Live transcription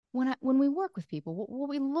When we work with people, what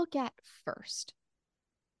we look at first,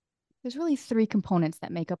 there's really three components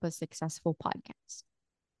that make up a successful podcast.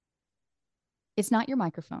 It's not your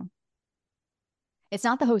microphone. It's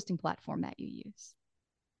not the hosting platform that you use.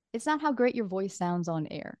 It's not how great your voice sounds on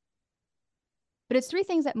air. But it's three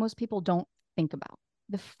things that most people don't think about.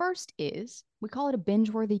 The first is we call it a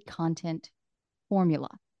binge-worthy content formula,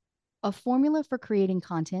 a formula for creating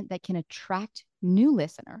content that can attract new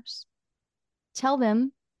listeners, tell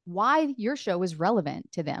them why your show is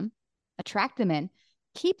relevant to them, attract them in,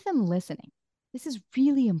 keep them listening. This is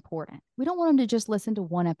really important. We don't want them to just listen to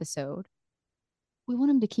one episode. We want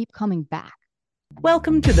them to keep coming back.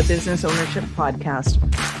 Welcome to the Business Ownership Podcast,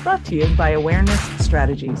 brought to you by Awareness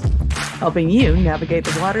Strategies, helping you navigate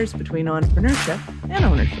the waters between entrepreneurship and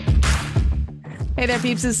ownership. Hey there,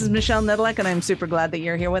 peeps. This is Michelle Nedelec, and I'm super glad that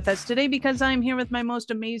you're here with us today because I'm here with my most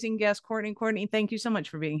amazing guest, Courtney. Courtney, thank you so much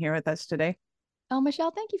for being here with us today. Oh,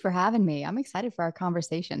 Michelle, thank you for having me. I'm excited for our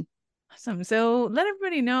conversation. Awesome. So let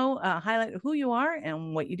everybody know, highlight who you are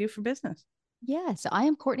and what you do for business. Yeah, so I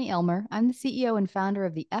am Courtney Elmer. I'm the CEO and founder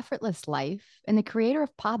of The Effortless Life and the creator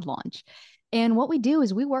of Pod Launch. And what we do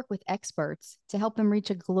is we work with experts to help them reach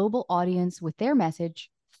a global audience with their message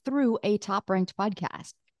through a top-ranked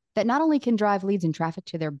podcast that not only can drive leads and traffic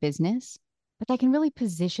to their business, but that can really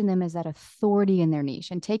position them as that authority in their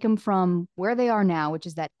niche and take them from where they are now, which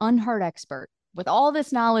is that unheard expert with all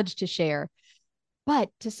this knowledge to share, but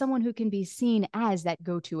to someone who can be seen as that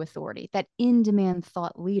go-to authority, that in-demand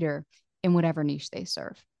thought leader in whatever niche they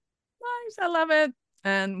serve. Nice. I love it.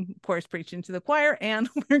 And of course, preaching to the choir, and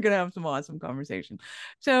we're going to have some awesome conversation.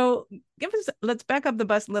 So let's back up the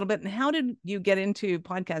bus a little bit. And how did you get into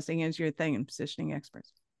podcasting as your thing and positioning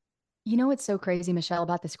experts? You know, what's so crazy, Michelle,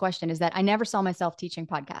 about this question is that I never saw myself teaching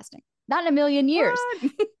podcasting. Not in a million years.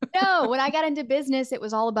 No, when I got into business, it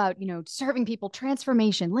was all about, serving people,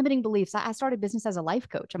 transformation, limiting beliefs. I started business as a life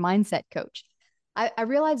coach, a mindset coach. I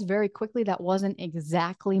realized very quickly that wasn't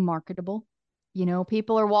exactly marketable.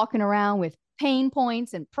 People are walking around with pain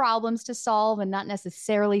points and problems to solve and not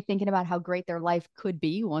necessarily thinking about how great their life could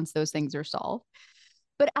be once those things are solved.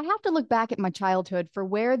 But I have to look back at my childhood for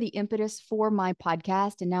where the impetus for my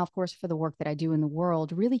podcast, and now, of course, for the work that I do in the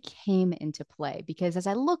world, really came into play. Because as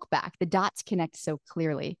I look back, the dots connect so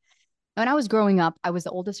clearly. When I was growing up, I was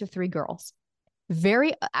the oldest of three girls.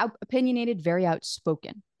 Very opinionated, very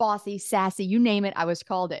outspoken, bossy, sassy, you name it, I was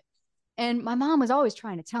called it. And my mom was always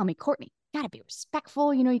trying to tell me, Courtney, you got to be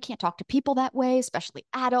respectful. You can't talk to people that way, especially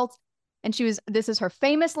adults. And this is her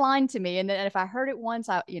famous line to me. And then if I heard it once,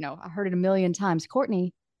 I heard it a million times.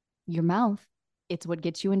 Courtney, your mouth, it's what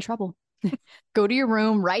gets you in trouble. Go to your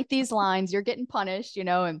room, write these lines, you're getting punished,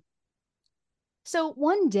 And so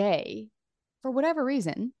one day, for whatever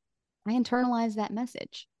reason, I internalized that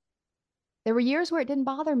message. There were years where it didn't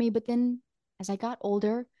bother me, but then as I got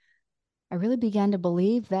older, I really began to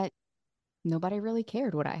believe that nobody really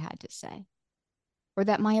cared what I had to say, or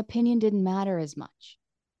that my opinion didn't matter as much.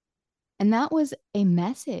 And that was a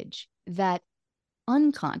message that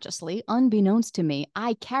unconsciously, unbeknownst to me,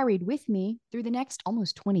 I carried with me through the next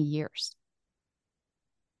almost 20 years.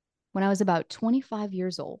 When I was about 25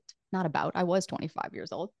 years old, I was 25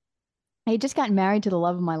 years old, I had just gotten married to the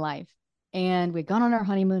love of my life. And we'd gone on our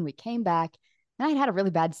honeymoon, we came back, and I had had a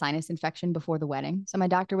really bad sinus infection before the wedding. So my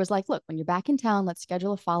doctor was like, look, when you're back in town, let's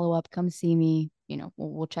schedule a follow-up, come see me,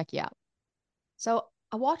 we'll check you out. So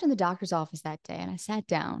I walked in the doctor's office that day and I sat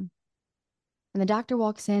down. And the doctor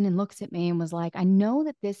walks in and looks at me and was like, I know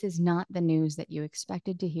that this is not the news that you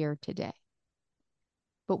expected to hear today,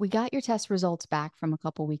 but we got your test results back from a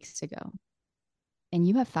couple weeks ago, and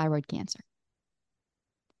you have thyroid cancer.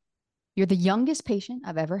 You're the youngest patient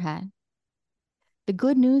I've ever had. The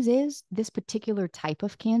good news is this particular type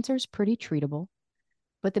of cancer is pretty treatable,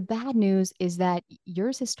 but the bad news is that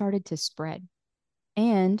yours has started to spread,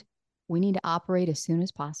 and we need to operate as soon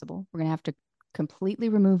as possible. We're going to have to completely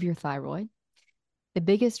remove your thyroid. The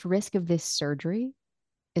biggest risk of this surgery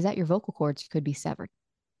is that your vocal cords could be severed.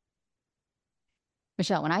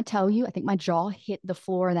 Michelle, when I tell you, I think my jaw hit the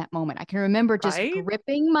floor in that moment. I can remember just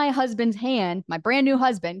gripping my husband's hand, my brand new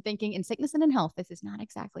husband, thinking in sickness and in health, this is not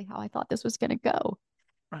exactly how I thought this was going to go.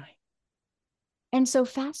 Right. And so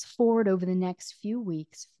fast forward over the next few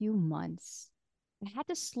weeks, few months, I had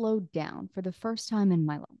to slow down for the first time in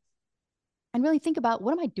my life and really think about,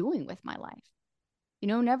 what am I doing with my life?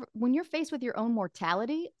 When you're faced with your own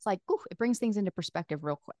mortality, it's like, ooh, it brings things into perspective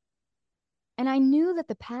real quick. And I knew that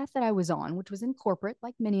the path that I was on, which was in corporate,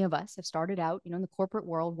 like many of us have started out, in the corporate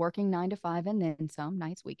world, working 9 to 5 and then some,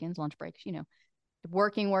 nights, weekends, lunch breaks,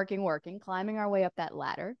 working, climbing our way up that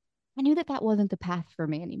ladder. I knew that wasn't the path for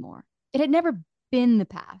me anymore. It had never been the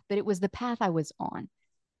path, but it was the path I was on.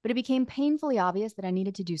 But it became painfully obvious that I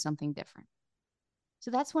needed to do something different. So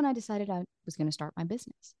that's when I decided I was going to start my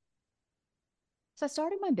business. So I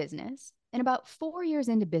started my business, and about 4 years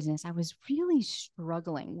into business, I was really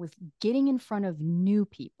struggling with getting in front of new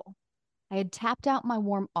people. I had tapped out my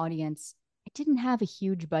warm audience. I didn't have a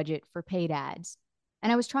huge budget for paid ads.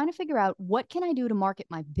 And I was trying to figure out, what can I do to market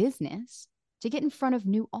my business to get in front of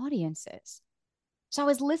new audiences? So I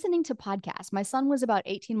was listening to podcasts. My son was about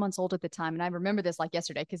 18 months old at the time. And I remember this like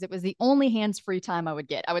yesterday because it was the only hands-free time I would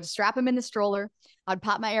get. I would strap him in the stroller. I'd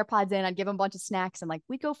pop my AirPods in. I'd give him a bunch of snacks. And like,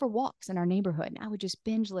 we'd go for walks in our neighborhood. And I would just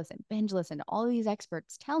binge listen to all of these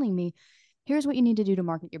experts telling me, here's what you need to do to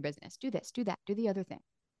market your business. Do this, do that, do the other thing.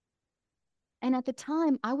 And at the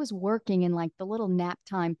time, I was working in like the little nap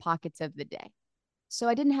time pockets of the day. So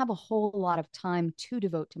I didn't have a whole lot of time to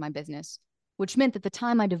devote to my business, which meant that the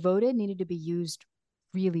time I devoted needed to be used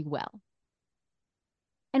really well.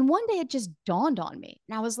 And one day it just dawned on me.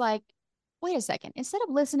 And I was like, wait a second, instead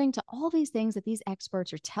of listening to all these things that these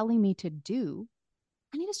experts are telling me to do,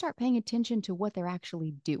 I need to start paying attention to what they're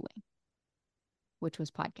actually doing, which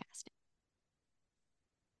was podcasting.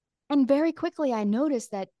 And very quickly, I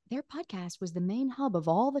noticed that their podcast was the main hub of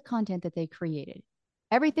all the content that they created.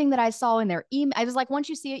 Everything that I saw in their email, I was like, once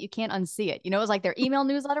you see it, you can't unsee it. You know, it was like their email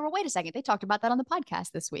newsletter. Well, wait a second, they talked about that on the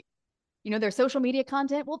podcast this week. You know, their social media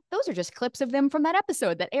content. Well, those are just clips of them from that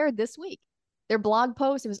episode that aired this week. Their blog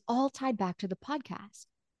posts, it was all tied back to the podcast.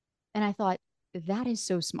 And I thought, that is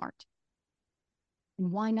so smart.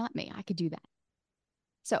 And why not me? I could do that.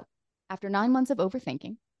 So after 9 months of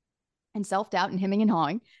overthinking and self-doubt and hemming and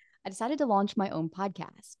hawing, I decided to launch my own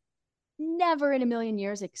podcast. Never in a million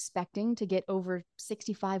years expecting to get over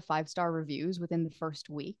 65 five-star reviews within the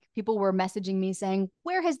first week. People were messaging me saying,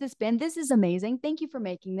 where has this been? This is amazing. Thank you for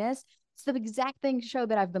making this. It's the exact show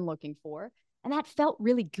that I've been looking for. And that felt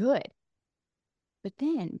really good. But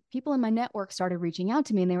then people in my network started reaching out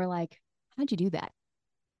to me and they were like, how'd you do that?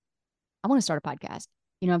 I want to start a podcast.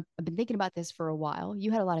 You know, I've been thinking about this for a while.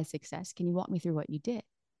 You had a lot of success. Can you walk me through what you did?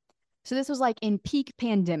 So this was like in peak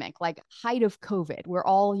pandemic, like height of COVID. We're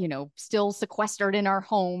all, you know, still sequestered in our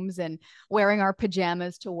homes and wearing our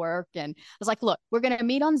pajamas to work. And I was like, look, we're going to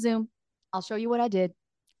meet on Zoom. I'll show you what I did.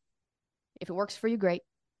 If it works for you, great.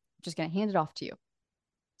 I'm just going to hand it off to you.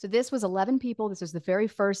 So this was 11 people. This was the very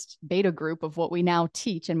first beta group of what we now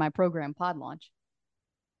teach in my program, Pod Launch.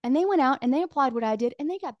 And they went out and they applied what I did and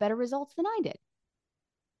they got better results than I did.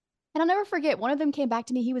 And I'll never forget, one of them came back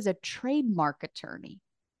to me. He was a trademark attorney.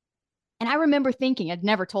 And I remember thinking, I'd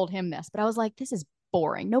never told him this, but I was like, this is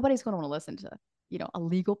boring. Nobody's going to want to listen to, you know, a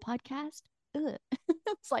legal podcast.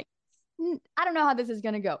 It's like, I don't know how this is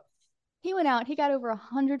going to go. He went out, he got over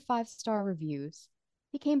 100 5-star reviews.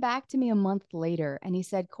 He came back to me a month later and he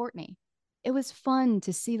said, Courtney, it was fun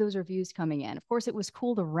to see those reviews coming in. Of course, it was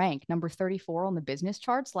cool to rank number 34 on the business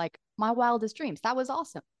charts, like my wildest dreams. That was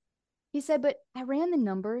awesome. He said, but I ran the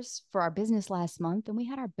numbers for our business last month and we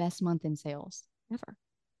had our best month in sales ever.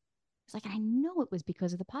 Like, I know it was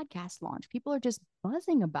because of the podcast launch. People are just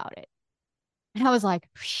buzzing about it. And I was like,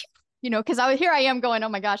 you know, because here I am going, oh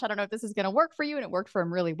my gosh, I don't know if this is going to work for you. And it worked for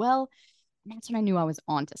him really well. And that's when I knew I was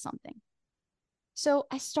onto something. So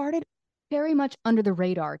I started very much under the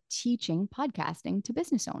radar teaching podcasting to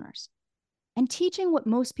business owners and teaching what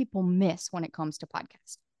most people miss when it comes to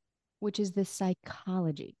podcasting, which is the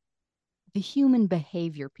psychology, the human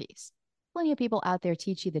behavior piece. Plenty of people out there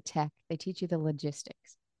teach you the tech. They teach you the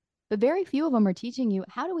logistics. But very few of them are teaching you,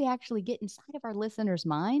 how do we actually get inside of our listener's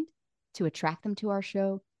mind to attract them to our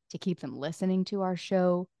show, to keep them listening to our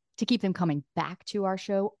show, to keep them coming back to our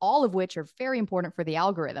show, all of which are very important for the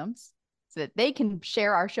algorithms so that they can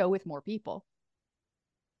share our show with more people.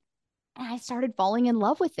 And I started falling in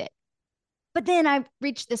love with it. But then I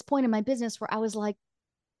reached this point in my business where I was like,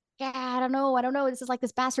 yeah, I don't know. This is like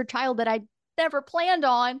this bastard child that I never planned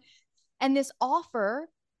on. And this offer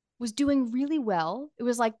was doing really well. It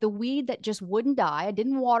was like the weed that just wouldn't die. I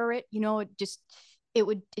didn't water it. You know, it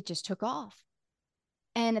just took off.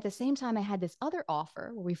 And at the same time, I had this other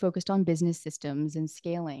offer where we focused on business systems and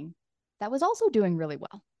scaling that was also doing really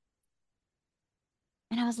well.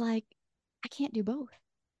 And I was like, I can't do both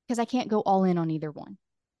because I can't go all in on either one.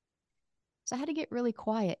 So I had to get really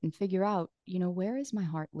quiet and figure out, you know, where is my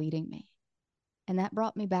heart leading me? And that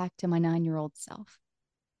brought me back to my 9-year-old self.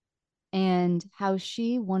 And how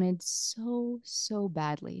she wanted so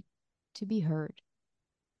badly to be heard,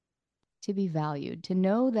 to be valued, to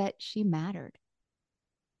know that she mattered,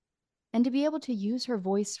 and to be able to use her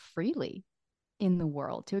voice freely in the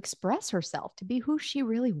world, to express herself, to be who she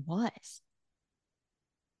really was.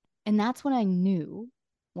 And that's when I knew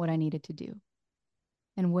what I needed to do.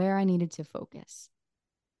 and where I needed to focus.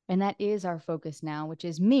 And that is our focus now, which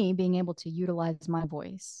is me being able to utilize my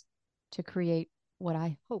voice to create what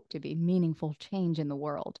I hope to be meaningful change in the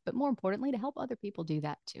world, but more importantly, to help other people do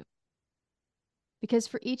that too. Because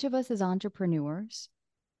for each of us as entrepreneurs,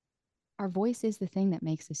 our voice is the thing that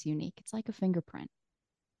makes us unique. It's like a fingerprint,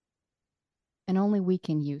 and only we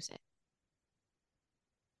can use it.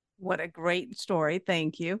 What a great story.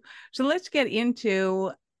 Thank you. So let's get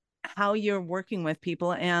into how you're working with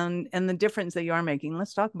people and the difference that you are making.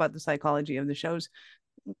 Let's talk about the psychology of the shows.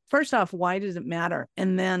 First off, why does it matter?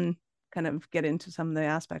 And then kind of get into some of the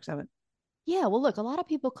aspects of it. Yeah, well, look, a lot of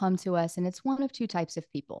people come to us, and it's one of two types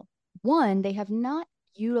of people. One, they have not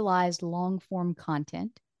utilized long form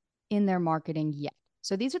content in their marketing yet.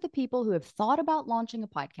 So these are the people who have thought about launching a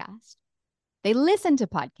podcast. They listen to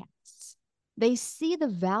podcasts. They see the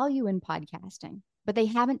value in podcasting, but they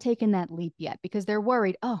haven't taken that leap yet because they're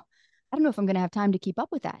worried, oh, I don't know if I'm going to have time to keep up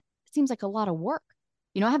with that. It seems like a lot of work.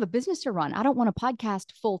 I have a business to run. I don't want to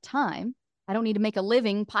podcast full time. I don't need to make a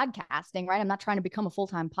living podcasting, right? I'm not trying to become a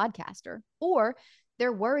full-time podcaster. Or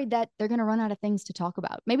they're worried that they're going to run out of things to talk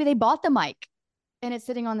about. Maybe they bought the mic and it's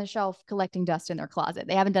sitting on the shelf collecting dust in their closet.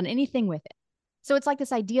 They haven't done anything with it. So it's like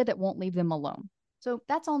this idea that won't leave them alone. So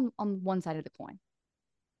that's on one side of the coin.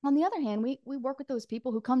 On the other hand, we work with those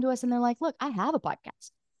people who come to us and they're like, look, I have a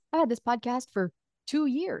podcast. I had this podcast for 2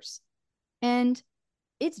 years and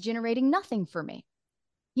it's generating nothing for me.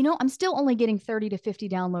 I'm still only getting 30 to 50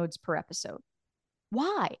 downloads per episode.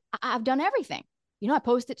 Why? I've done everything. I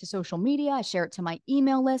post it to social media. I share it to my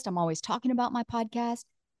email list. I'm always talking about my podcast.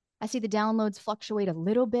 I see the downloads fluctuate a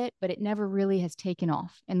little bit, but it never really has taken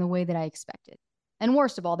off in the way that I expected. And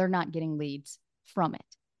worst of all, they're not getting leads from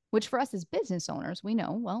it, which for us as business owners, we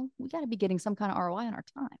know, well, we got to be getting some kind of ROI on our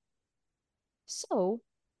time. So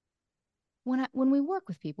when we work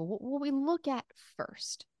with people, what we look at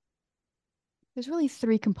first, there's really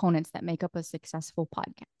 3 components that make up a successful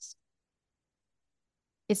podcast.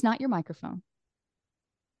 It's not your microphone.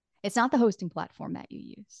 It's not the hosting platform that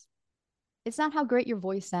you use. It's not how great your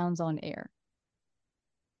voice sounds on air.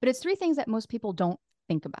 But it's 3 things that most people don't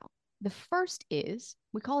think about. The first is,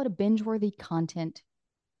 we call it a binge-worthy content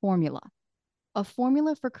formula. A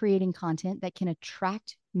formula for creating content that can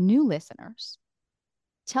attract new listeners,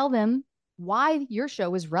 tell them why your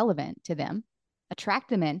show is relevant to them, attract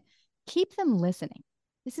them in, keep them listening.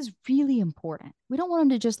 This is really important. We don't want them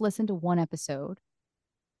to just listen to one episode.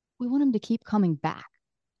 We want them to keep coming back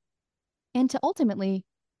and to ultimately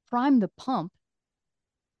prime the pump,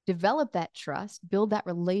 develop that trust, build that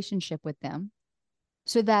relationship with them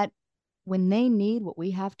so that when they need what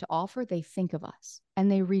we have to offer, they think of us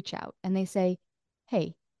and they reach out and they say,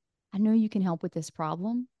 hey, I know you can help with this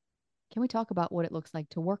problem. Can we talk about what it looks like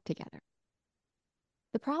to work together?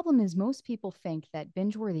 The problem is most people think that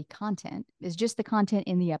binge-worthy content is just the content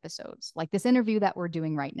in the episodes, like this interview that we're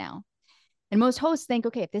doing right now. And most hosts think,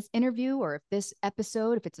 okay, if this interview or if this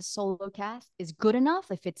episode, if it's a solo cast is good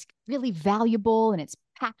enough, if it's really valuable and it's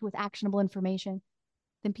packed with actionable information,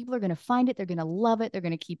 then people are going to find it. They're going to love it. They're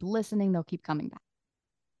going to keep listening. They'll keep coming back.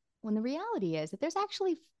 When the reality is that there's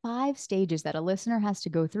actually 5 stages that a listener has to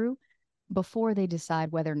go through before they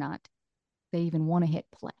decide whether or not they even want to hit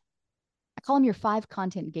play. I call them your 5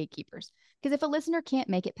 content gatekeepers, because if a listener can't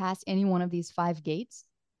make it past any one of these 5 gates,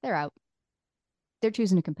 they're out. They're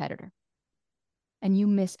choosing a competitor. And you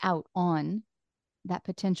miss out on that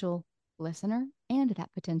potential listener and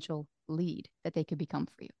that potential lead that they could become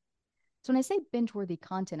for you. So when I say binge-worthy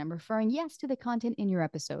content, I'm referring, yes, to the content in your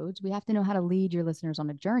episodes. We have to know how to lead your listeners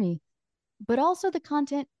on a journey, but also the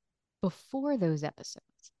content before those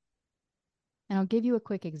episodes. And I'll give you a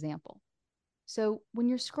quick example. So when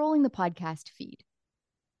you're scrolling the podcast feed,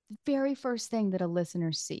 the very first thing that a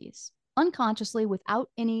listener sees, unconsciously, without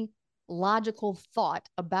any logical thought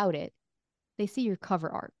about it, they see your cover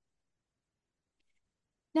art.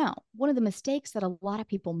 Now, one of the mistakes that a lot of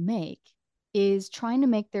people make is trying to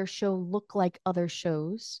make their show look like other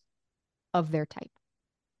shows of their type.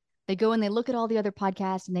 They go and they look at all the other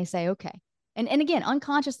podcasts and they say, okay. And again,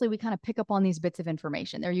 unconsciously, we kind of pick up on these bits of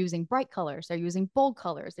information. They're using bright colors. They're using bold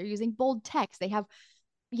colors. They're using bold text. They have,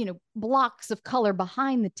 blocks of color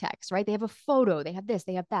behind the text, right? They have a photo. They have this,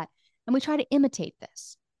 they have that. And we try to imitate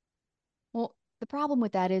this. Well, the problem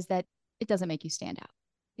with that is that it doesn't make you stand out.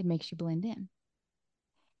 It makes you blend in.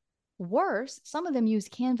 Worse, some of them use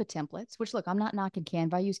Canva templates, which, look, I'm not knocking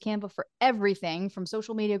Canva. I use Canva for everything from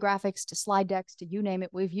social media graphics to slide decks to you name it.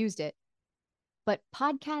 We've used it. But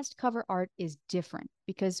podcast cover art is different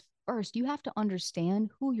because first you have to understand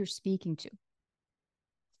who you're speaking to.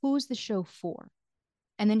 Who's the show for?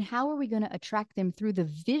 And then how are we going to attract them through the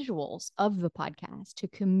visuals of the podcast to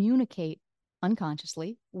communicate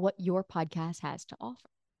unconsciously what your podcast has to offer?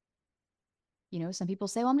 Some people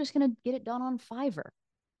say, well, I'm just going to get it done on Fiverr.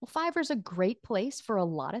 Well, Fiverr is a great place for a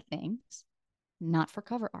lot of things, not for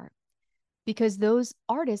cover art, because those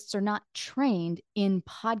artists are not trained in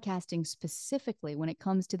podcasting specifically when it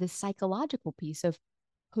comes to the psychological piece of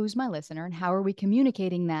who's my listener and how are we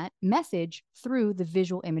communicating that message through the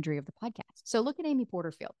visual imagery of the podcast. So look at Amy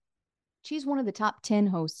Porterfield. She's one of the top 10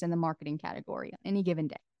 hosts in the marketing category on any given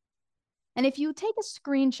day. And if you take a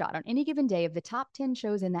screenshot on any given day of the top 10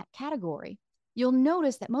 shows in that category, you'll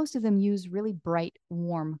notice that most of them use really bright,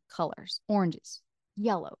 warm colors, oranges,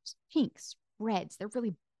 yellows, pinks, reds. They're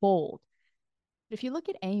really bold. But if you look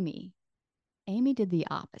at Amy did the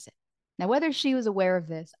opposite. Now, whether she was aware of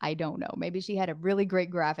this, I don't know. Maybe she had a really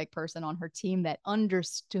great graphic person on her team that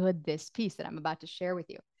understood this piece that I'm about to share with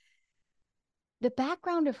you. The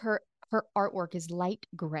background of her artwork is light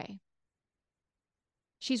gray.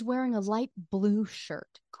 She's wearing a light blue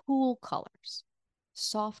shirt, cool colors,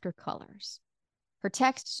 softer colors. Her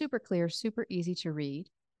text, super clear, super easy to read.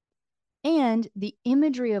 And the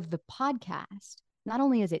imagery of the podcast, not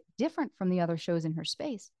only is it different from the other shows in her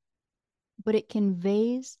space, but it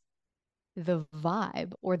conveys the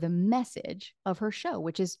vibe or the message of her show,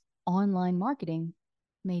 which is online marketing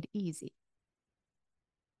made easy.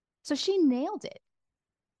 So she nailed it.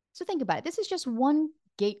 So think about it. This is just one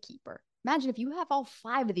gatekeeper. Imagine if you have all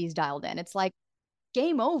 5 of these dialed in. It's like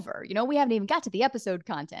game over. We haven't even got to the episode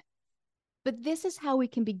content. But this is how we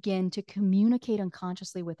can begin to communicate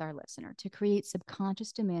unconsciously with our listener, to create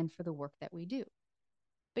subconscious demand for the work that we do.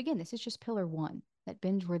 But again, this is just pillar 1, that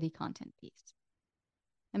binge-worthy content piece.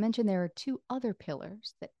 I mentioned there are 2 other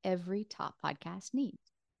pillars that every top podcast needs.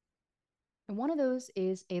 And one of those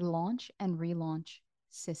is a launch and relaunch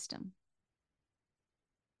system.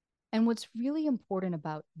 And what's really important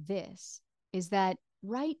about this is that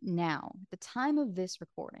right now, at the time of this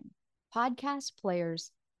recording, podcast players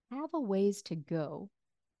have a ways to go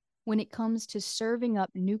when it comes to serving up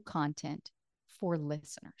new content for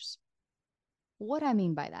listeners. What I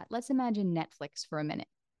mean by that, let's imagine Netflix for a minute.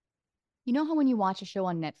 You know how when you watch a show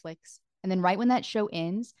on Netflix and then right when that show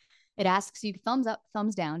ends, it asks you thumbs up,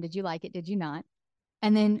 thumbs down. Did you like it? Did you not?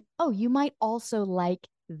 And then, oh, you might also like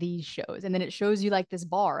these shows. And then it shows you like this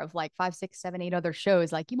bar of like 5, 6, 7, 8 other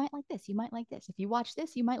shows. Like you might like this. You might like this. If you watch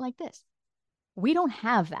this, you might like this. We don't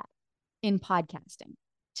have that in podcasting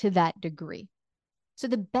to that degree. So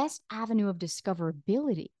the best avenue of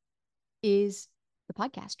discoverability is the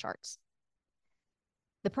podcast charts.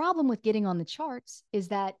 The problem with getting on the charts is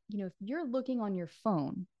that, if you're looking on your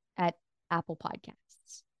phone at Apple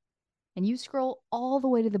Podcasts and you scroll all the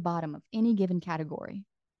way to the bottom of any given category,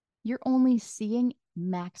 you're only seeing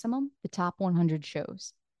maximum the top 100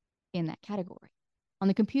 shows in that category. On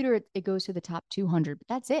the computer, it goes to the top 200, but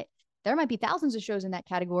that's it. There might be thousands of shows in that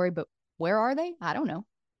category, but where are they? I don't know.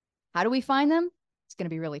 How do we find them? It's going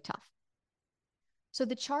to be really tough. So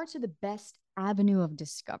the charts are the best avenue of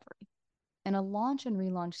discovery. And a launch and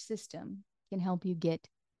relaunch system can help you get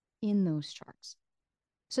in those charts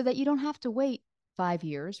so that you don't have to wait 5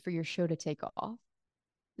 years for your show to take off,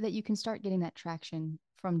 that you can start getting that traction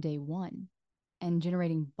from day one and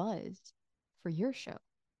generating buzz for your show.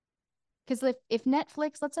 Because if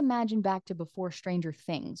Netflix, let's imagine back to before Stranger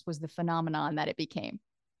Things was the phenomenon that it became.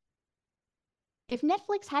 If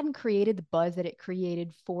Netflix hadn't created the buzz that it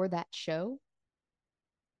created for that show,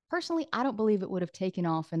 personally, I don't believe it would have taken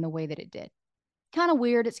off in the way that it did. Kind of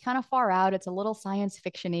weird. It's kind of far out. It's a little science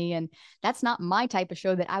fiction-y, and that's not my type of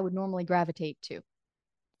show that I would normally gravitate to.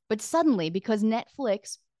 But suddenly, because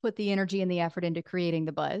Netflix put the energy and the effort into creating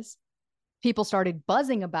the buzz, people started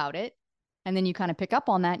buzzing about it. And then you kind of pick up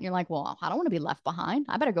on that and you're like, well, I don't want to be left behind.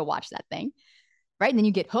 I better go watch that thing. Right. And then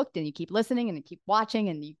you get hooked and you keep listening and you keep watching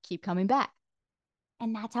and you keep coming back.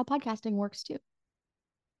 And that's how podcasting works too.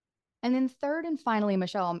 And then third and finally,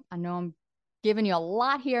 Michelle, I know I'm giving you a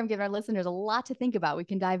lot here. I'm giving our listeners a lot to think about. We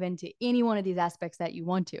can dive into any one of these aspects that you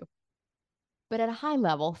want to. But at a high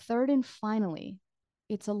level, third and finally,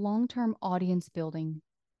 it's a long-term audience building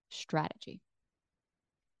strategy.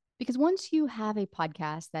 Because once you have a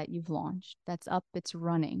podcast that you've launched, that's up, it's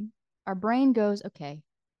running, our brain goes, okay,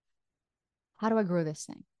 how do I grow this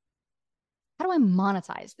thing? How do I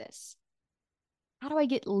monetize this? How do I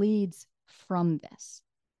get leads from this?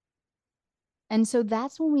 And so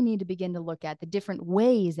that's when we need to begin to look at the different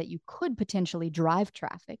ways that you could potentially drive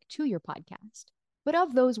traffic to your podcast. But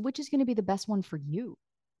of those, which is going to be the best one for you?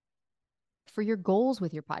 For your goals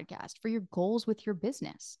with your podcast, for your goals with your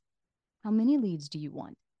business? How many leads do you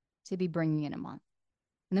want to be bringing in a month?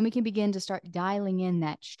 And then we can begin to start dialing in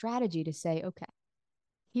that strategy to say, okay,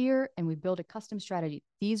 here, and we build a custom strategy.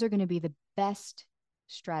 These are going to be the best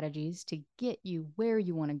strategies to get you where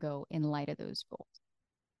you want to go in light of those goals.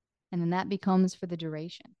 And then that becomes for the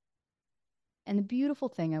duration. And the beautiful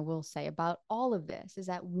thing I will say about all of this is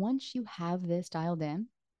that once you have this dialed in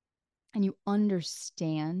and you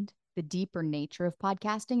understand the deeper nature of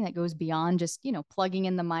podcasting that goes beyond just, plugging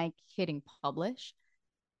in the mic, hitting publish,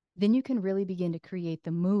 then you can really begin to create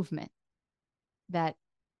the movement that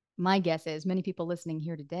my guess is many people listening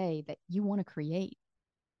here today that you want to create.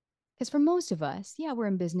 Because for most of us, yeah, we're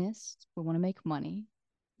in business, we want to make money,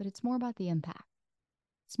 but it's more about the impact.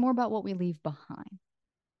 It's more about what we leave behind.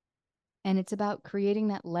 And it's about creating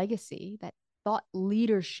that legacy, that thought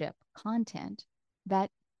leadership content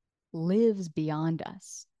that lives beyond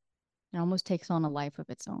us and almost takes on a life of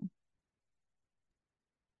its own.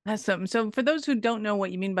 Awesome. So for those who don't know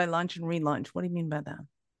what you mean by launch and relaunch, what do you mean by that?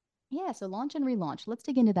 Yeah, so launch and relaunch. Let's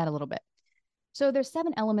dig into that a little bit. So there's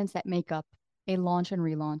 7 elements that make up a launch and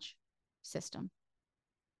relaunch system.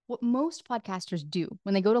 What most podcasters do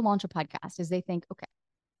when they go to launch a podcast is they think, okay,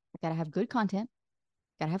 I got to have good content,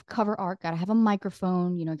 got to have cover art, got to have a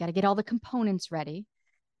microphone, got to get all the components ready.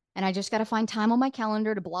 And I just got to find time on my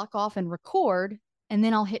calendar to block off and record, and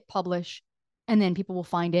then I'll hit publish, and then people will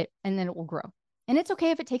find it, and then it will grow. And it's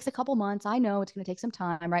okay if it takes a couple months. I know it's going to take some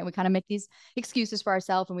time, right? We kind of make these excuses for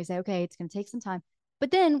ourselves and we say, okay, it's going to take some time.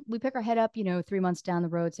 But then we pick our head up, 3 months down the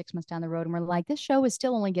road, 6 months down the road, and we're like, this show is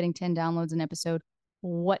still only getting 10 downloads an episode.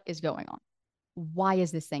 What is going on? Why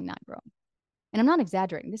is this thing not growing? And I'm not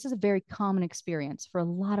exaggerating. This is a very common experience for a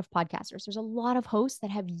lot of podcasters. There's a lot of hosts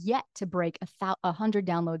that have yet to break 100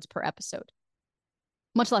 downloads per episode,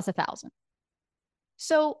 much less 1,000.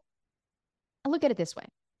 So I look at it this way.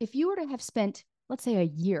 If you were to have spent, let's say, a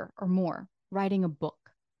year or more writing a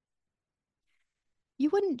book, you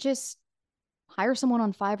wouldn't just hire someone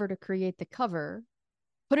on Fiverr to create the cover,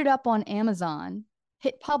 put it up on Amazon,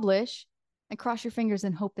 hit publish, and cross your fingers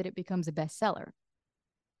and hope that it becomes a bestseller.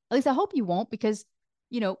 At least I hope you won't, because,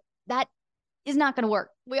 that is not going to work.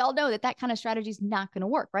 We all know that kind of strategy is not going to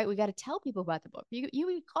work, right? We got to tell people about the book. You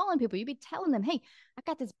be calling people, you be telling them, hey, I've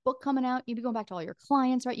got this book coming out. You'd be going back to all your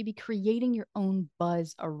clients, right? You'd be creating your own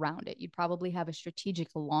buzz around it. You'd probably have a strategic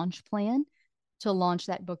launch plan to launch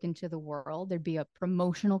that book into the world. There'd be a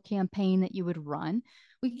promotional campaign that you would run.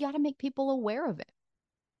 We got to make people aware of it.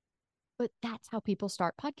 But that's how people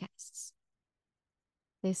start podcasts.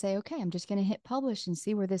 They say, okay, I'm just going to hit publish and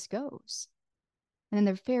see where this goes. And then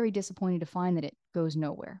they're very disappointed to find that it goes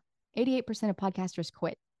nowhere. 88% of podcasters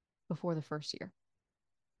quit before the first year.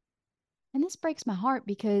 And this breaks my heart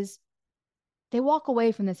because they walk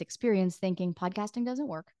away from this experience thinking podcasting doesn't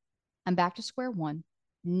work. I'm back to square one.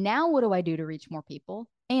 Now what do I do to reach more people?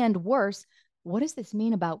 And worse, what does this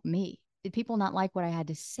mean about me? Did people not like what I had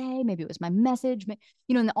to say? Maybe it was my message,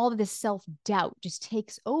 and all of this self-doubt just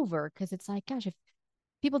takes over because it's like, gosh, if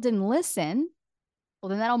people didn't listen, well,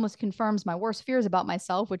 then that almost confirms my worst fears about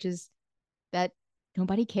myself, which is that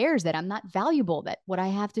nobody cares, that I'm not valuable, that what I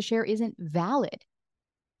have to share isn't valid,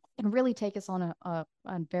 and really take us on a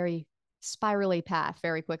very spirally path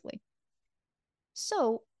very quickly.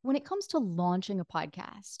 So when it comes to launching a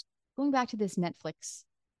podcast, going back to this Netflix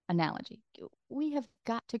analogy, we have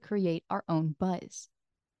got to create our own buzz.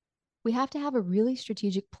 We have to have a really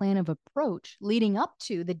strategic plan of approach leading up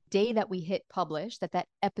to the day that we hit publish, that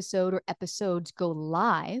episode or episodes go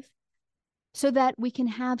live, so that we can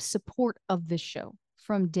have support of the show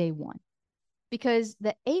from day one. Because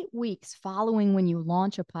the 8 weeks following when you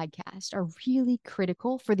launch a podcast are really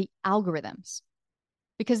critical for the algorithms,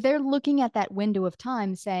 because they're looking at that window of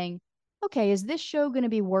time saying, okay, is this show going to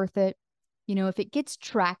be worth it? If it gets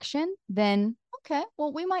traction, then okay,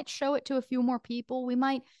 well, we might show it to a few more people. We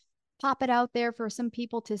might pop it out there for some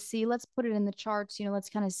people to see. Let's put it in the charts. Let's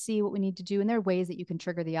kind of see what we need to do. And there are ways that you can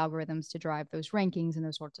trigger the algorithms to drive those rankings and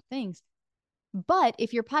those sorts of things. But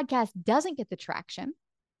if your podcast doesn't get the traction,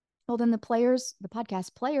 well, then the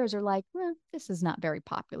podcast players are like, this is not very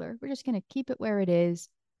popular. We're just going to keep it where it is.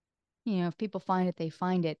 If people find it, they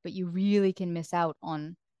find it. But you really can miss out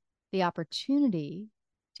on the opportunity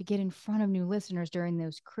to get in front of new listeners during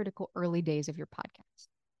those critical early days of your podcast.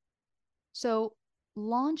 So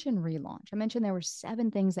launch and relaunch. I mentioned there were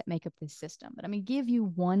 7 things that make up this system, but I'm going to give you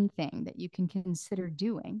one thing that you can consider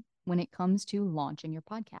doing when it comes to launching your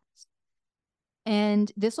podcast. And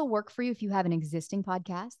this will work for you if you have an existing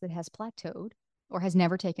podcast that has plateaued or has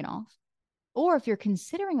never taken off. Or if you're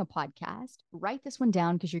considering a podcast, write this one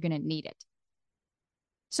down because you're going to need it.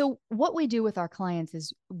 So what we do with our clients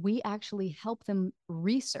is we actually help them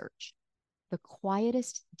research the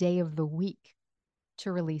quietest day of the week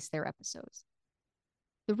to release their episodes.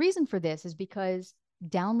 The reason for this is because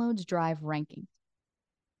downloads drive rankings.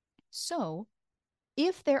 So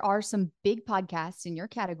if there are some big podcasts in your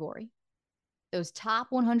category, those top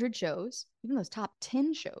 100 shows, even those top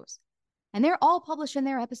 10 shows, and they're all publishing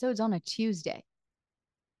their episodes on a Tuesday,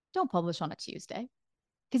 don't publish on a Tuesday.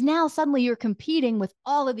 Because now suddenly you're competing with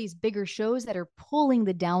all of these bigger shows that are pulling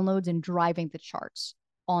the downloads and driving the charts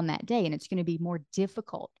on that day. And it's going to be more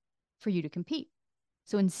difficult for you to compete.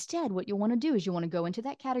 So instead, what you'll want to do is you want to go into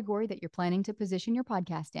that category that you're planning to position your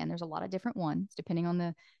podcast in. There's a lot of different ones, depending on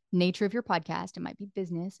the nature of your podcast. It might be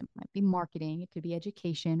business, it might be marketing, it could be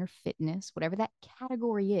education or fitness, whatever that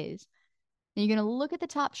category is. And you're going to look at the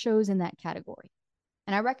top shows in that category.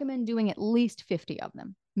 And I recommend doing at least 50 of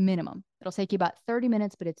them, minimum. It'll take you about 30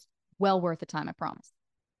 minutes, but it's well worth the time, I promise.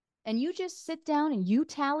 And you just sit down and you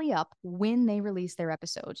tally up when they release their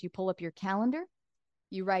episodes. You pull up your calendar,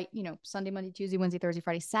 you write, Sunday, Monday, Tuesday, Wednesday, Thursday,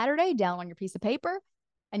 Friday, Saturday down on your piece of paper,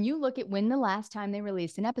 and you look at when the last time they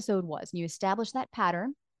released an episode was. And you establish that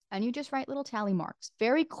pattern, and you just write little tally marks.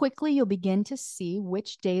 Very quickly, you'll begin to see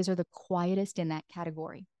which days are the quietest in that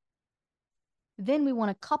category. Then we want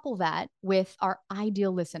to couple that with our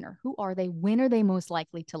ideal listener. Who are they? When are they most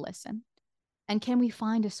likely to listen? And can we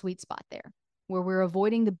find a sweet spot there where we're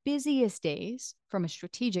avoiding the busiest days from a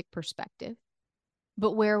strategic perspective,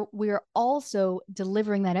 but where we're also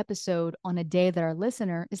delivering that episode on a day that our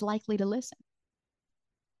listener is likely to listen?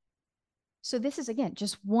 So this is, again,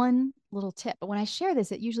 just one little tip. But when I share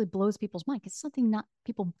this, it usually blows people's mind because it's something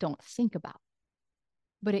people don't think about.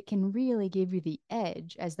 But it can really give you the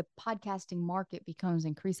edge as the podcasting market becomes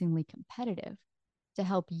increasingly competitive to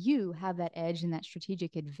help you have that edge and that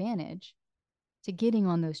strategic advantage to getting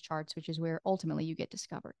on those charts, which is where ultimately you get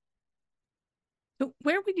discovered. So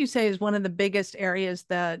where would you say is one of the biggest areas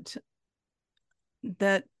that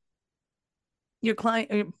your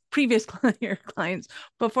previous your clients,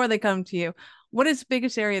 before they come to you, what is the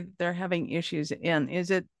biggest area that they're having issues in?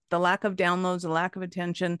 Is it the lack of downloads, the lack of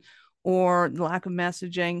attention, or the lack of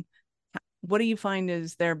messaging? What do you find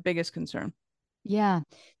is their biggest concern? Yeah,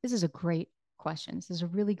 this is a great question. This is a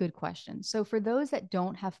really good question. So for those that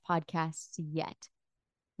don't have podcasts yet,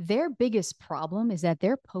 their biggest problem is that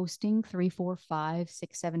they're posting 3, 4, 5,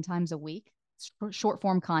 6, 7 times a week, short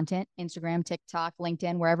form content, Instagram, TikTok,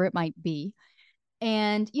 LinkedIn, wherever it might be.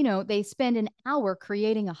 And, they spend an hour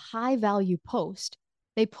creating a high value post.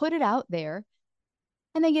 They put it out there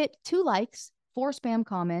and they get 2 likes, 4 spam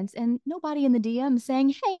comments, and nobody in the DM saying,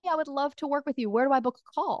 hey, I would love to work with you. Where do I book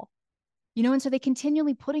a call? And so they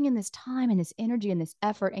continually putting in this time and this energy and this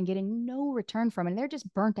effort and getting no return from it. And they're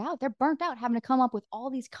just burnt out. They're burnt out having to come up with all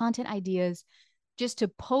these content ideas just to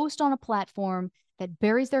post on a platform that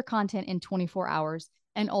buries their content in 24 hours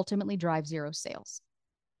and ultimately drives 0 sales.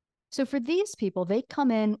 So for these people, they come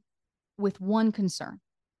in with one concern.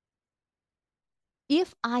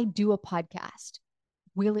 If I do a podcast,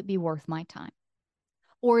 will it be worth my time?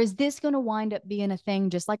 Or is this going to wind up being a thing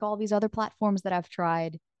just like all these other platforms that I've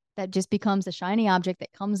tried that just becomes a shiny object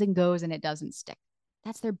that comes and goes and it doesn't stick?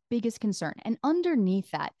 That's their biggest concern. And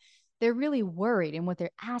underneath that, they're really worried. And what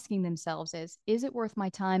they're asking themselves is it worth my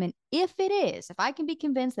time? And if it is, if I can be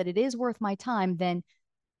convinced that it is worth my time, then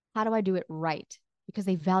how do I do it right? Because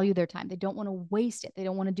they value their time. They don't want to waste it. They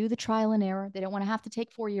don't want to do the trial and error. They don't want to have to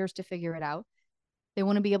take 4 years to figure it out. They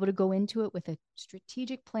want to be able to go into it with a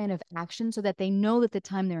strategic plan of action so that they know that the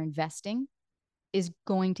time they're investing is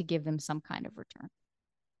going to give them some kind of return.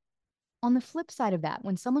 On the flip side of that,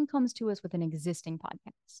 when someone comes to us with an existing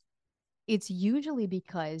podcast, it's usually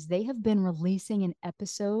because they have been releasing an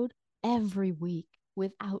episode every week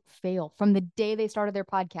without fail. From the day they started their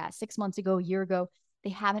podcast 6 months ago, a year ago,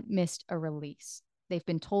 they haven't missed a release. They've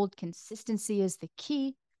been told consistency is the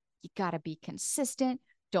key. You got to be consistent.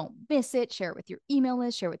 Don't miss it. Share it with your email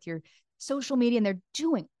list, share it with your social media. And they're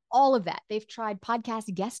doing all of that. They've tried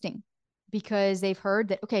podcast guesting because they've heard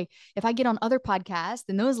that, okay, if I get on other podcasts,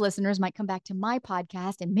 then those listeners might come back to my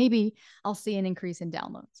podcast and maybe I'll see an increase in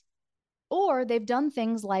downloads. Or they've done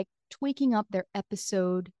things like tweaking up their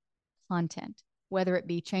episode content, whether it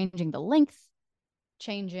be changing the length,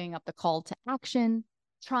 changing up the call to action,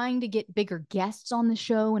 trying to get bigger guests on the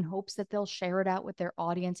show in hopes that they'll share it out with their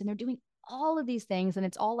audience. And they're doing all of these things. And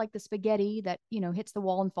it's all like the spaghetti that, hits the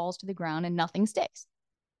wall and falls to the ground and nothing sticks.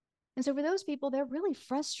 And so for those people, they're really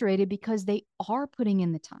frustrated because they are putting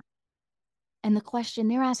in the time. And the question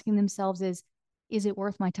they're asking themselves is it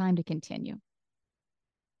worth my time to continue?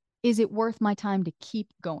 Is it worth my time to keep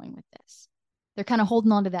going with this? They're kind of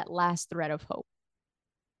holding on to that last thread of hope.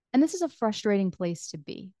 And this is a frustrating place to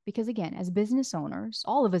be because, again, as business owners,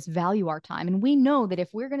 all of us value our time. And we know that if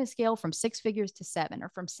we're going to scale from 6 figures to 7 or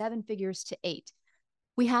from 7 figures to 8,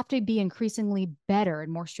 we have to be increasingly better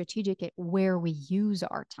and more strategic at where we use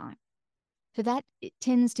our time. So that it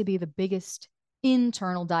tends to be the biggest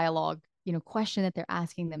internal dialogue, question that they're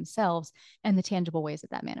asking themselves and the tangible ways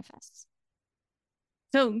that that manifests.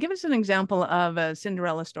 So give us an example of a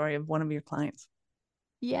Cinderella story of one of your clients.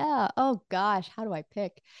 Yeah. Oh gosh, how do I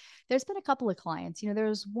pick? There's been a couple of clients.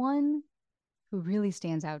 There's one who really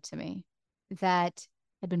stands out to me that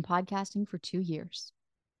had been podcasting for 2 years.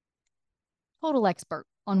 Total expert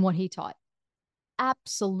on what he taught.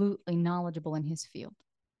 Absolutely knowledgeable in his field.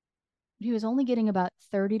 He was only getting about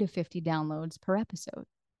 30 to 50 downloads per episode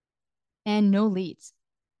and no leads.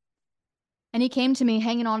 And he came to me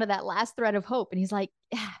hanging on to that last thread of hope. And he's like,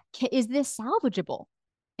 is this salvageable?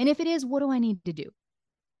 And if it is, what do I need to do?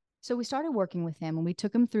 So we started working with him and we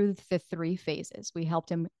took him through the 3 phases. We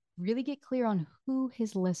helped him really get clear on who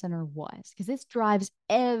his listener was, because this drives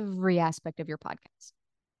every aspect of your podcast.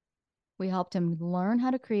 We helped him learn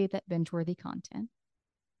how to create that binge-worthy content,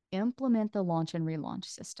 implement the launch and relaunch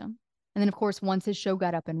system. And then, of course, once his show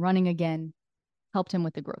got up and running again, helped him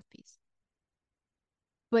with the growth piece.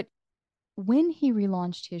 But when he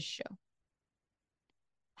relaunched his show,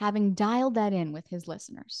 having dialed that in with his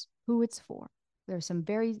listeners, who it's for, there are some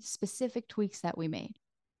very specific tweaks that we made.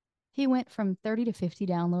 He went from 30 to 50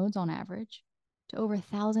 downloads on average to over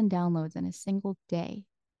 1,000 downloads in a single day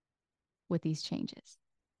with these changes.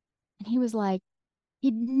 And he was like,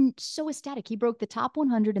 so ecstatic. He broke the top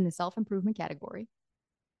 100 in the self-improvement category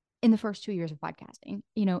in the first 2 years of podcasting.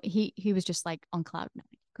 He was just like on cloud nine.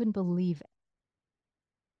 Couldn't believe it.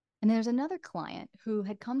 And there's another client who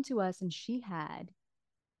had come to us and she had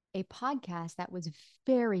a podcast that was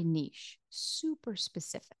very niche, super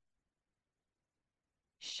specific.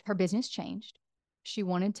 Her business changed. She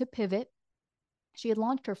wanted to pivot. She had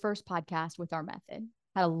launched her first podcast with our method,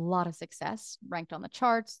 had a lot of success, ranked on the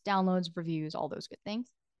charts, downloads, reviews, all those good things.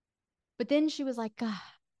 But then she was like, the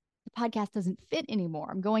podcast doesn't fit anymore.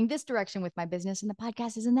 I'm going this direction with my business and the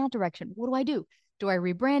podcast is in that direction. What do I do? Do I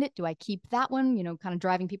rebrand it? Do I keep that one, kind of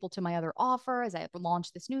driving people to my other offer as I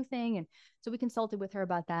launch this new thing? And so we consulted with her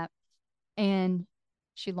about that. And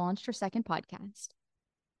she launched her second podcast.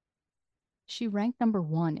 She ranked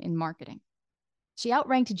 #1 in marketing. She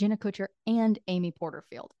outranked Jenna Kutcher and Amy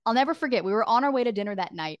Porterfield. I'll never forget. We were on our way to dinner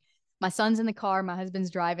that night. My son's in the car, my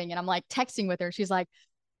husband's driving, and I'm like texting with her. She's like,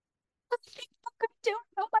 what are you going to do?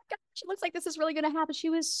 Oh my gosh, it looks like this is really going to happen.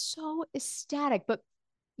 She was so ecstatic. But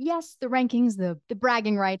yes, the rankings, the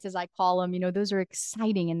bragging rights, as I call them, those are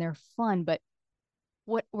exciting and they're fun. But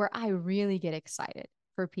where I really get excited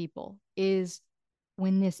for people is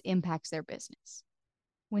when this impacts their business,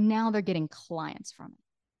 when now they're getting clients from it.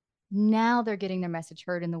 Now they're getting their message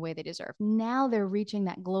heard in the way they deserve. Now they're reaching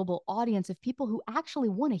that global audience of people who actually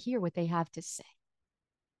want to hear what they have to say.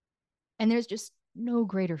 And there's just no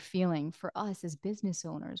greater feeling for us as business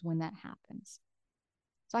owners when that happens.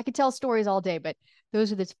 So I could tell stories all day, but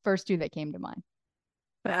those are the first 2 that came to mind.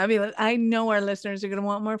 Fabulous. I know our listeners are going to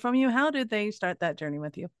want more from you. How did they start that journey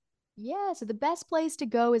with you? Yeah, so the best place to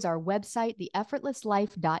go is our website,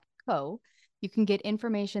 theeffortlesslife.co. You can get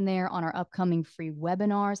information there on our upcoming free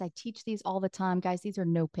webinars. I teach these all the time. Guys, these are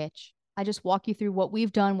no pitch. I just walk you through what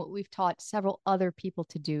we've done, what we've taught several other people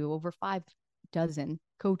to do, over 5 dozen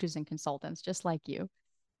coaches and consultants just like you.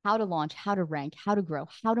 How to launch, how to rank, how to grow,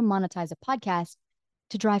 how to monetize a podcast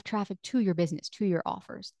to drive traffic to your business, to your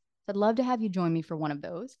offers. So I'd love to have you join me for one of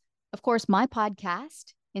those. Of course, my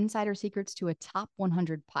podcast, Insider Secrets to a Top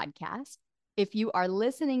 100 Podcast. If you are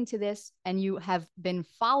listening to this and you have been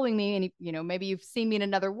following me and, maybe you've seen me in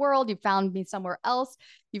another world, you've found me somewhere else,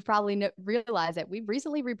 you've probably realized that we've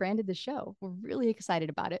recently rebranded the show. We're really excited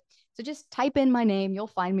about it. So just type in my name. You'll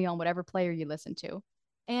find me on whatever player you listen to.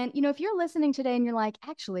 And, if you're listening today and you're like,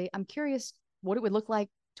 actually, I'm curious what it would look like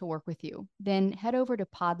to work with you, then head over to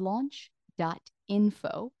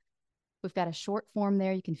podlaunch.info. We've got a short form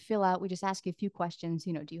there you can fill out. We just ask you a few questions.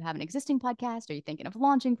 Do you have an existing podcast? Are you thinking of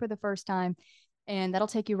launching for the first time? And that'll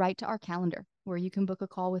take you right to our calendar where you can book a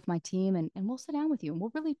call with my team and we'll sit down with you and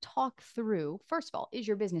we'll really talk through, first of all, is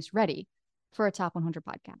your business ready for a top 100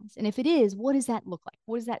 podcast? And if it is, what does that look like?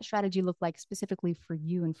 What does that strategy look like specifically for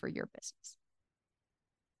you and for your business?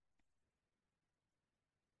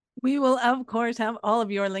 We will, of course, have all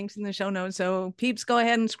of your links in the show notes. So peeps, go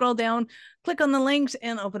ahead and scroll down, click on the links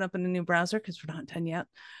and open up in a new browser because we're not done yet.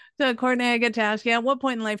 So Courtney, I get to ask you, at what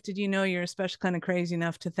point in life did you know you're especially kind of crazy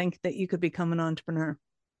enough to think that you could become an entrepreneur?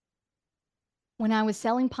 When I was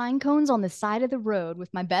selling pine cones on the side of the road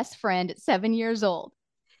with my best friend at 7 years old.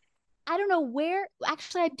 I don't know where,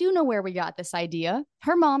 actually, I do know where we got this idea.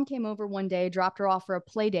 Her mom came over one day, dropped her off for a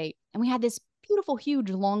play date, and we had this beautiful, huge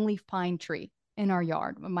longleaf pine tree in our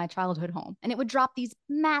yard, my childhood home. And it would drop these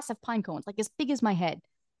massive pine cones, like as big as my head.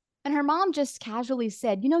 And her mom just casually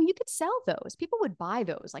said, you could sell those. People would buy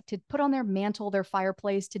those, like to put on their mantle, their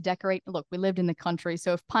fireplace, to decorate. Look, we lived in the country.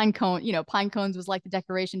 So if pine cones was like the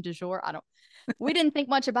decoration du jour, we didn't think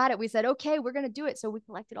much about it. We said, okay, we're going to do it. So we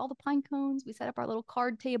collected all the pine cones. We set up our little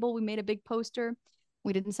card table. We made a big poster.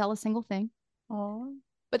 We didn't sell a single thing. Oh,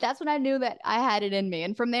 But that's when I knew that I had it in me.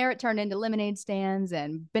 And from there, it turned into lemonade stands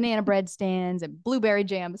and banana bread stands and blueberry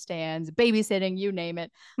jam stands, babysitting, you name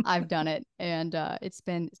it. I've done it. And it's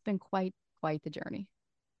been quite the journey.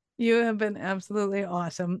 you have been absolutely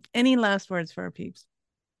awesome. Any last words for our peeps?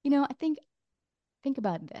 I think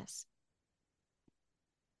about this.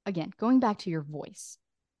 Again, going back to your voice.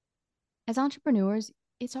 As entrepreneurs,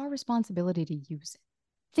 it's our responsibility to use it.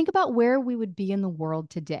 Think about where we would be in the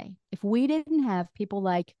world today if we didn't have people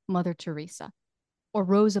like Mother Teresa or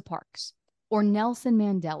Rosa Parks or Nelson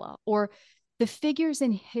Mandela or the figures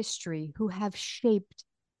in history who have shaped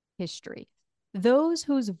history, those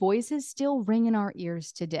whose voices still ring in our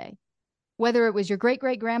ears today. Whether it was your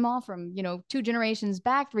great-great-grandma from, 2 generations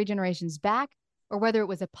back, 3 generations back, or whether it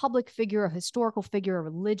was a public figure, a historical figure, a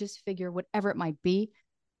religious figure, whatever it might be,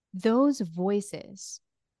 those voices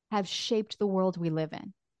have shaped the world we live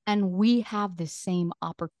in. And we have the same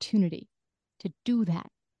opportunity to do that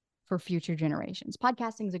for future generations.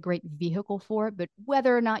 Podcasting is a great vehicle for it, but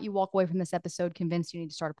whether or not you walk away from this episode convinced you need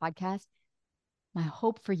to start a podcast, my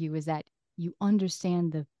hope for you is that you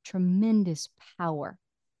understand the tremendous power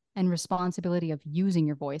and responsibility of using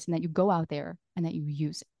your voice, and that you go out there and that you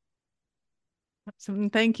use it. Awesome.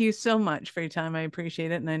 Thank you so much for your time. I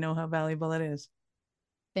appreciate it. And I know how valuable it is.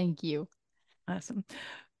 Thank you. Awesome.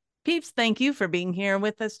 Peeps, thank you for being here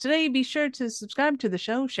with us today. Be sure to subscribe to the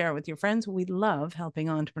show, share it with your friends. We love helping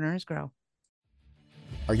entrepreneurs grow.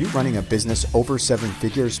 Are you running a business over 7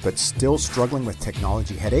 figures but still struggling with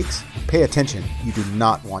technology headaches? Pay attention. You do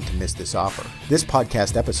not want to miss this offer. This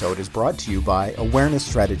podcast episode is brought to you by Awareness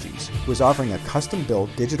Strategies, who is offering a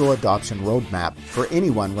custom-built digital adoption roadmap for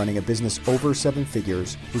anyone running a business over 7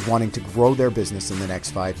 figures who's wanting to grow their business in the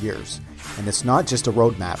next 5 years. And it's not just a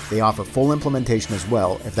roadmap. They offer full implementation as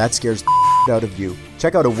well, if that scares the out of you.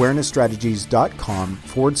 Check out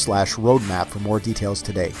awarenessstrategies.com/roadmap for more details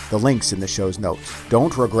today. The link's in the show's notes.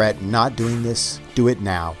 Don't regret not doing this. Do it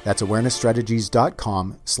now. That's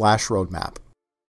awarenessstrategies.com/roadmap.